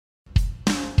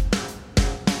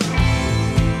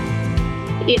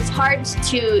It's hard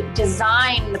to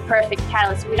design the perfect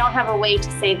catalyst. We don't have a way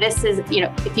to say this is,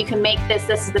 if you can make this,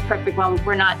 this is the perfect one.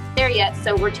 We're not there yet.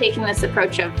 So we're taking this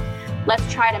approach of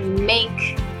let's try to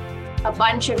make a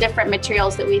bunch of different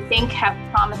materials that we think have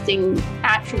promising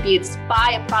attributes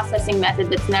by a processing method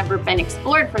that's never been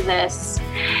explored for this.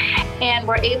 And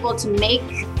we're able to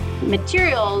make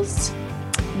materials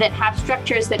that have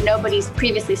structures that nobody's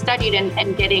previously studied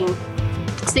and getting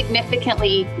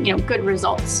significantly, good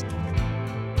results.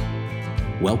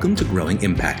 Welcome to Growing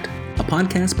Impact, a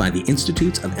podcast by the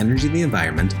Institutes of Energy and the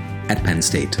Environment at Penn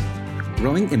State.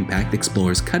 Growing Impact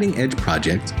explores cutting-edge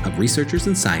projects of researchers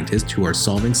and scientists who are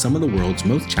solving some of the world's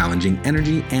most challenging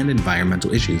energy and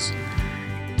environmental issues.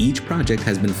 Each project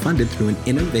has been funded through an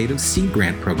innovative seed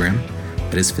grant program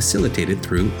that is facilitated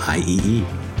through IEE.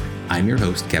 I'm your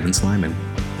host, Kevin Slyman.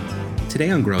 Today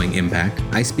on Growing Impact,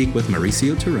 I speak with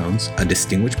Mauricio Terrones, a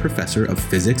distinguished professor of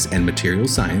physics and material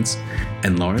science,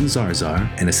 and Lauren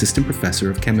Zarzar, an assistant professor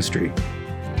of chemistry.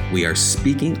 We are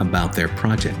speaking about their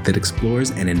project that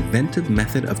explores an inventive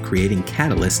method of creating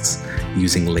catalysts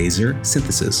using laser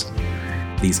synthesis.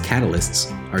 These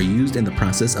catalysts are used in the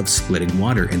process of splitting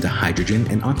water into hydrogen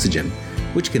and oxygen,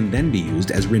 which can then be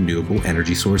used as renewable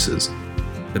energy sources.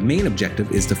 The main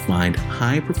objective is to find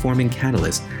high-performing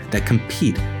catalysts that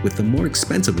compete with the more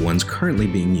expensive ones currently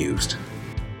being used.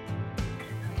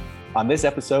 On this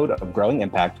episode of Growing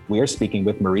Impact, we are speaking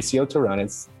with Mauricio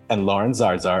Terrones and Lauren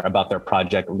Zarzar about their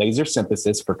project Laser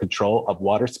Synthesis for Control of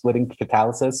Water Splitting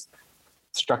Catalysis,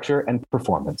 Structure, and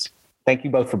Performance. Thank you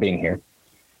both for being here.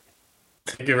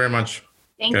 Thank you very much.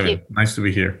 Thank Kevin. you. Nice to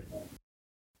be here.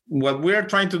 What we are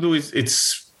trying to do is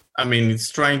it's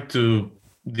trying to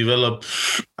develop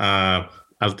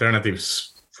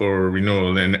alternatives for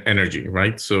renewable energy,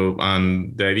 right? So,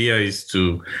 the idea is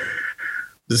to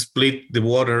split the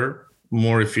water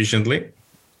more efficiently.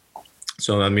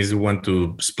 So that means we want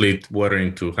to split water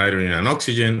into hydrogen and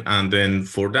oxygen. And then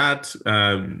for that,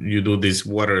 you do this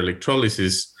water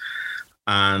electrolysis.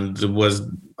 And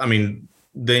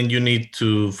then you need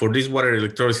to, for this water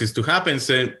electrolysis to happen,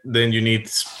 then you need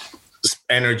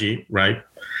energy, right?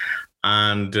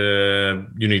 And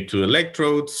you need two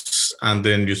electrodes, and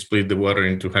then you split the water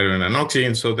into hydrogen and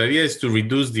oxygen. So the idea is to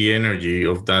reduce the energy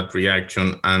of that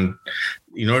reaction. And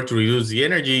in order to reduce the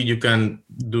energy, you can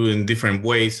do it in different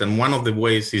ways. And one of the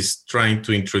ways is trying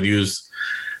to introduce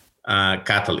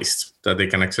catalysts that they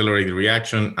can accelerate the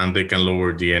reaction and they can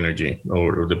lower the energy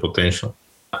or the potential.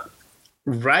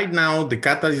 Right now, the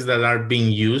catalysts that are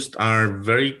being used are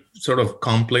very sort of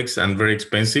complex and very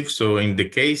expensive. So in the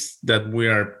case that we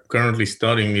are currently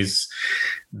studying is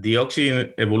the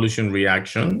oxygen evolution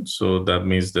reaction. So that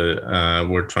means that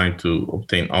we're trying to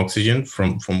obtain oxygen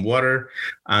from water.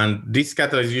 And these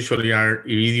catalysts usually are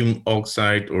iridium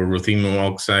oxide or ruthenium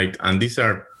oxide. And these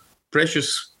are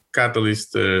precious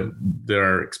catalysts. They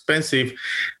are expensive.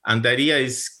 And the idea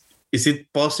is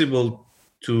it possible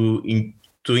to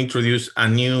introduce a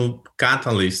new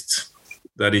catalyst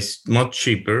that is much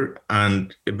cheaper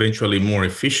and eventually more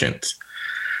efficient?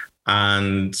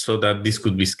 And so that this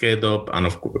could be scaled up. And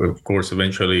of course,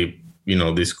 eventually,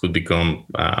 this could become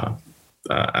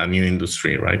a new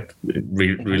industry, right?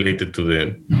 Related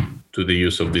to the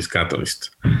use of this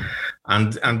catalyst.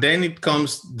 And then it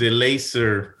comes the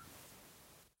laser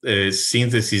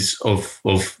synthesis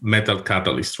of metal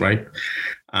catalyst, right?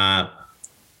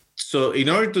 So in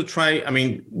order to try,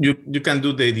 you can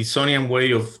do the Edisonian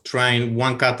way of trying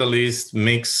one catalyst,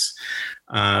 mix,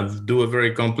 do a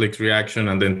very complex reaction,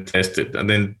 and then test it. And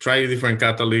then try different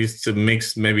catalysts,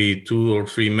 mix maybe 2 or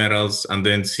 3 metals, and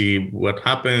then see what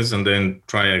happens, and then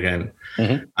try again.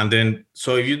 Mm-hmm. And then,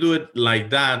 so if you do it like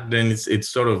that, then it's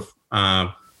sort of,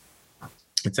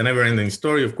 it's a never-ending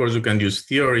story. Of course, you can use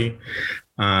theory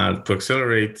to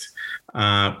accelerate.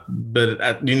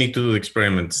 But you need to do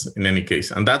experiments in any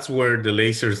case. And that's where the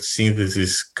laser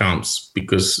synthesis comes,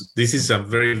 because this is a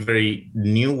very, very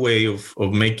new way of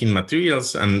making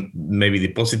materials and maybe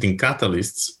depositing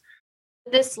catalysts.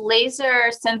 This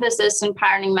laser synthesis and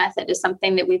patterning method is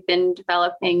something that we've been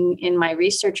developing in my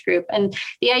research group. And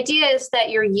the idea is that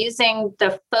you're using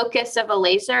the focus of a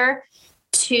laser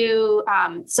to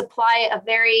supply a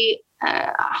very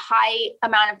high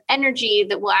amount of energy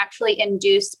that will actually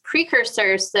induce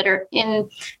precursors that are in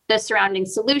the surrounding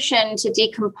solution to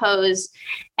decompose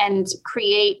and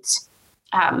create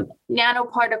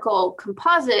nanoparticle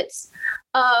composites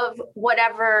of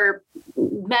whatever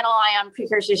metal ion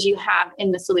precursors you have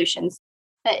in the solutions.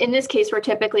 In this case, we're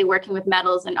typically working with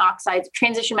metals and oxides,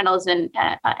 transition metals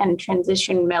and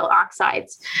transition metal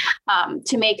oxides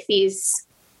to make these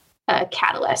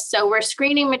catalysts. So we're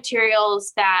screening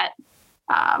materials that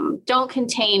don't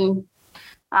contain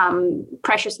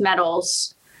precious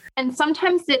metals. And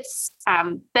sometimes it's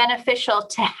beneficial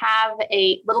to have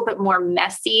a little bit more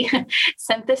messy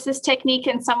synthesis technique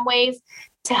in some ways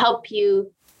to help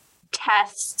you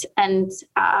test and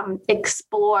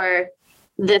explore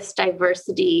this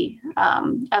diversity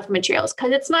of materials.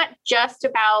 Because it's not just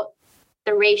about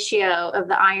the ratio of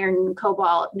the iron,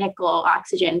 cobalt, nickel,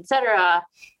 oxygen, et cetera.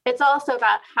 It's also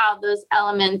about how those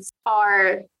elements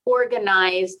are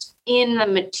organized in the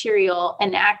material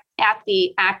and at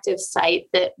the active site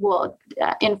that will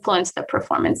influence the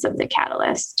performance of the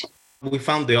catalyst. We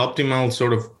found the optimal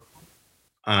sort of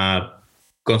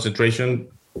concentration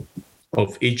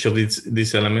of each of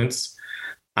these elements.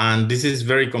 And this is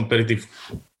very competitive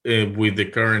with the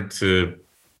current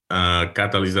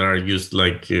catalysts that are used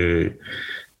like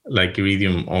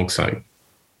iridium oxide.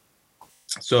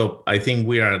 So I think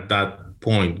we are at that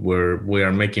point where we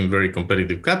are making very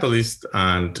competitive catalysts,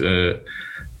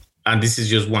 and this is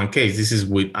just one case. This is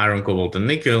with iron, cobalt, and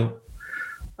nickel,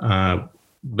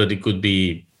 but it could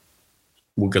be,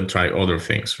 we can try other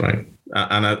things, right?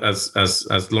 And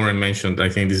as Lauren mentioned, I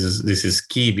think this is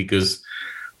key because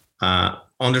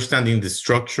understanding the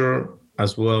structure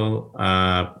as well,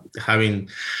 having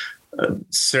a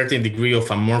certain degree of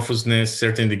amorphousness,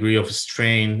 certain degree of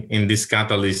strain in this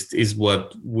catalyst is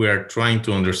what we're trying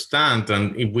to understand.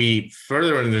 And if we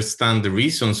further understand the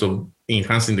reasons of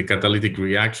enhancing the catalytic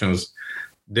reactions,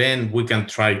 then we can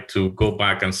try to go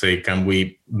back and say, can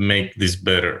we make this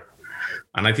better?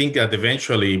 And I think that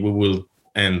eventually we will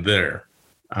end there,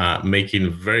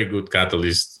 making very good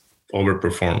catalysts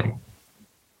overperforming.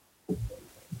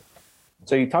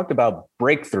 So you talked about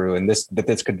breakthrough and that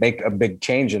this could make a big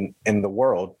change in the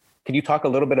world. Can you talk a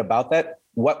little bit about that?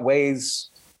 What ways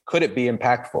could it be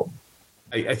impactful?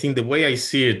 I think the way I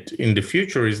see it in the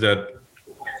future is that,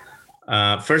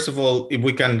 first of all, if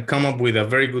we can come up with a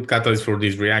very good catalyst for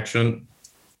this reaction,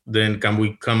 then can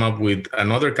we come up with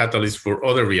another catalyst for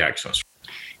other reactions?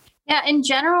 Yeah, in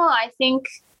general, I think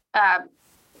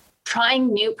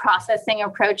trying new processing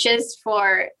approaches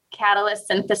for catalyst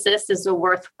synthesis is a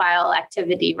worthwhile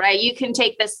activity, right? You can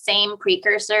take the same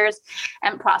precursors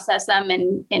and process them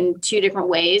in two different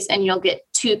ways, and you'll get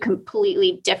two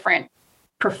completely different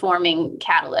performing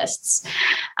catalysts.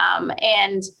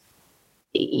 And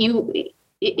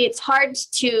it's hard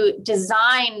to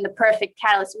design the perfect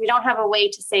catalyst. We don't have a way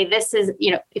to say this is,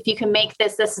 if you can make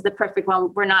this is the perfect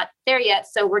one. We're not there yet.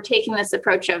 So we're taking this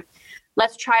approach of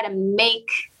let's try to make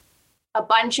a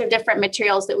bunch of different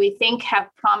materials that we think have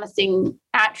promising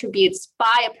attributes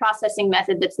by a processing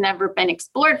method that's never been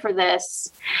explored for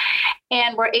this.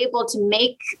 And we're able to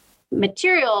make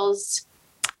materials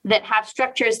that have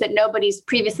structures that nobody's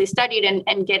previously studied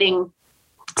and getting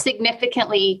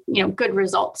significantly, good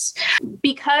results.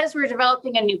 Because we're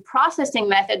developing a new processing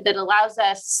method that allows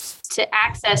us to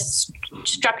access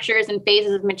structures and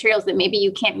phases of materials that maybe you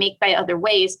can't make by other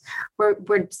ways,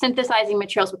 we're synthesizing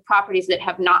materials with properties that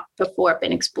have not before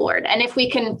been explored. And if we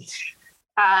can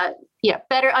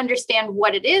better understand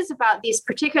what it is about these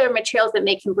particular materials that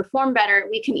make them perform better,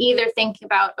 we can either think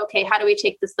about, okay, how do we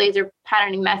take this laser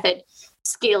patterning method,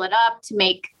 scale it up to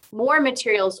make more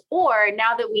materials, or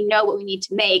now that we know what we need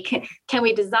to make, can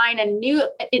we design a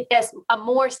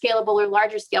more scalable or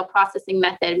larger scale processing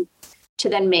method to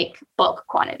then make bulk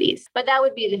quantities? But that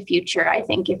would be the future, I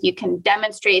think, if you can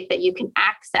demonstrate that you can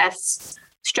access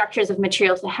structures of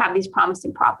materials that have these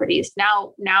promising properties.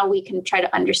 Now we can try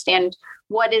to understand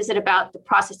what is it about the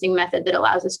processing method that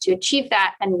allows us to achieve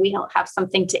that, and we'll have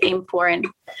something to aim for in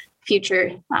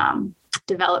future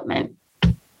development.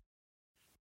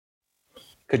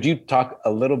 Could you talk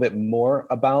a little bit more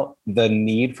about the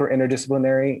need for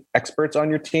interdisciplinary experts on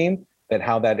your team and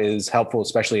how that is helpful,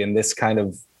 especially in this kind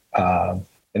of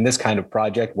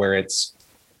project where it's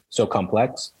so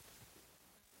complex?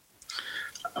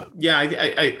 Yeah,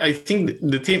 I think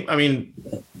the team,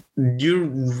 you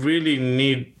really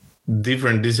need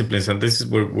different disciplines, and this is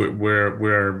where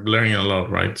we're learning a lot,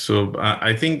 right? So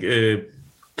I think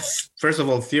first of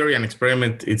all, theory and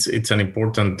experiment, it's an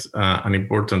important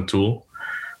tool.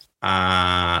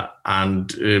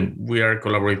 And we are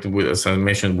collaborating with, as I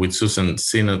mentioned, with Susan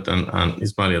Sinnott and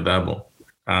Ismail Adabo.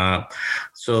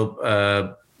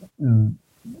 So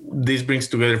this brings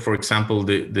together, for example,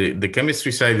 the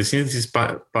chemistry side, the synthesis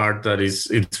part that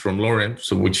it's from Lauren,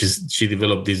 so she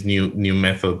developed this new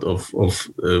method of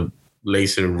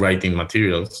laser writing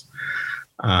materials,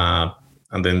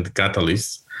 and then the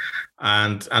catalysts,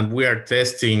 and we are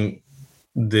testing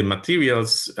the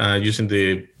materials using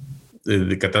the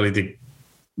catalytic.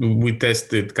 We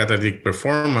tested catalytic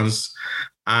performance,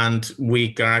 and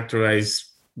we characterize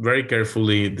very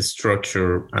carefully the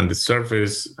structure and the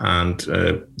surface and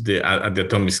at the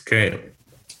atomic scale.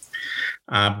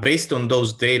 Based on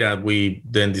those data, we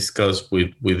then discuss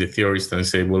with the theorists and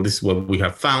say, well, this is what we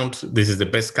have found. This is the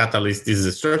best catalyst. This is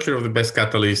the structure of the best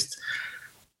catalyst.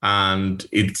 And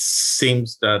it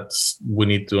seems that we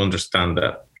need to understand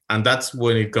that. And that's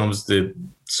when it comes to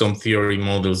some theory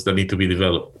models that need to be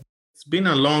developed. It's been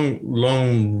a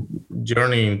long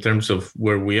journey in terms of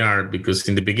where we are, because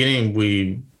in the beginning,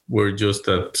 we were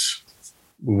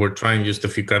trying just a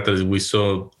few catalysts. We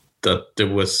saw that there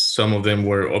was some of them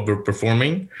were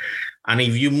overperforming. And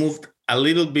if you moved a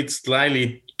little bit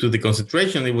slightly to the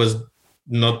concentration, it was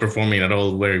not performing at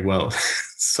all very well.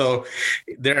 So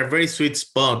there are very sweet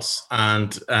spots.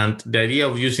 And the idea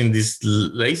of using this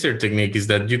laser technique is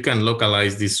that you can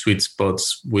localize these sweet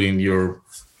spots within your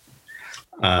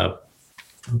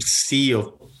sea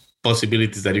of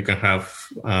possibilities that you can have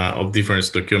of different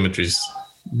stoichiometries,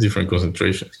 different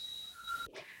concentrations.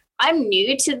 I'm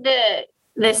new to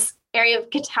this area of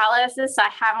catalysis. I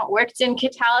haven't worked in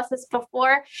catalysis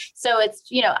before. So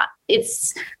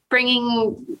it's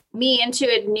bringing me into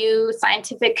a new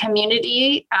scientific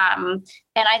community. And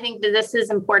I think that this is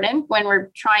important when we're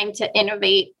trying to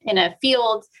innovate in a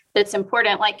field that's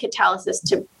important, like catalysis,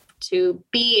 to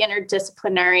be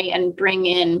interdisciplinary and bring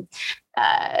in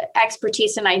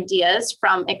expertise and ideas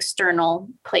from external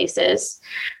places.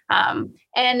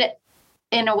 And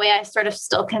in a way, I sort of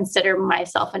still consider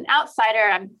myself an outsider.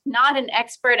 I'm not an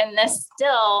expert in this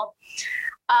still.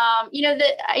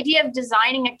 The idea of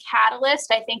designing a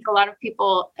catalyst, I think a lot of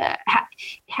people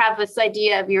have this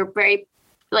idea of you're very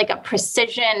like a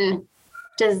precision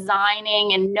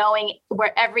designing and knowing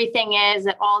where everything is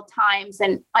at all times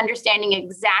and understanding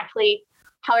exactly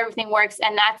how everything works.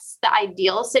 And that's the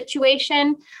ideal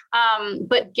situation.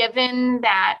 But given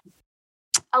that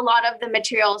a lot of the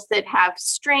materials that have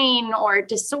strain or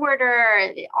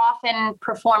disorder often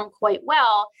perform quite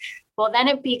well, then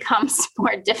it becomes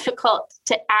more difficult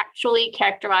to actually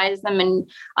characterize them and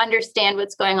understand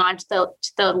what's going on to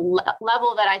the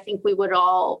level that I think we would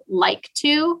all like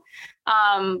to.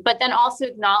 But then also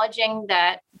acknowledging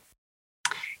that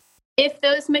if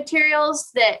those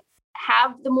materials that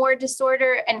have the more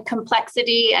disorder and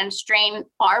complexity and strain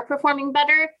are performing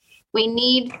better, we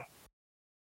need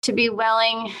to be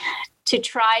willing to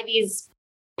try these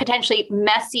potentially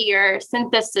messier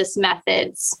synthesis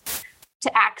methods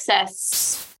to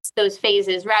access those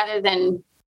phases rather than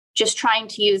just trying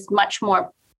to use much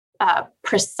more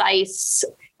precise,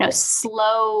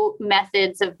 slow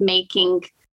methods of making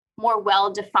more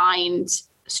well-defined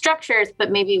structures,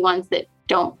 but maybe ones that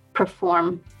don't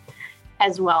perform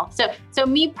as well. So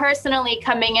me personally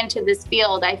coming into this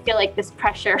field, I feel like this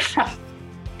pressure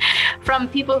from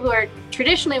people who are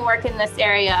traditionally work in this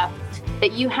area,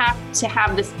 that you have to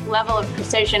have this level of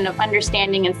precision of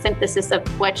understanding and synthesis of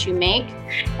what you make.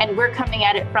 And we're coming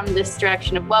at it from this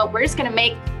direction of, we're just going to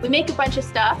make a bunch of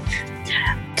stuff,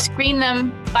 screen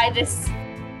them by this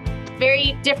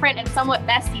very different and somewhat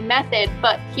messy method,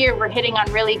 but here we're hitting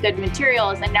on really good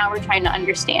materials, and now we're trying to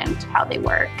understand how they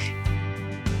work.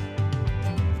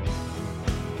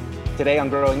 Today on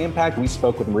Growing Impact, we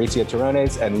spoke with Mauricio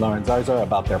Terrones and Lauren Zarzar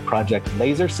about their project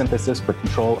Laser Synthesis for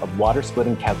Control of Water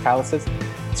Splitting Catalysis,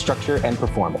 Structure and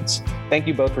Performance. Thank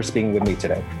you both for speaking with me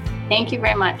today. Thank you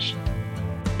very much.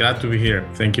 Glad to be here.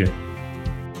 Thank you.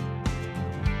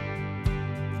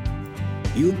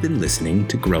 You have been listening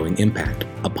to Growing Impact,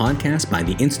 a podcast by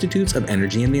the Institutes of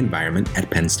Energy and the Environment at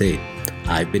Penn State.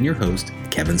 I've been your host,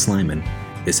 Kevin Slyman.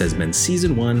 This has been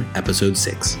Season 1, Episode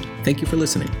 6. Thank you for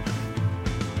listening.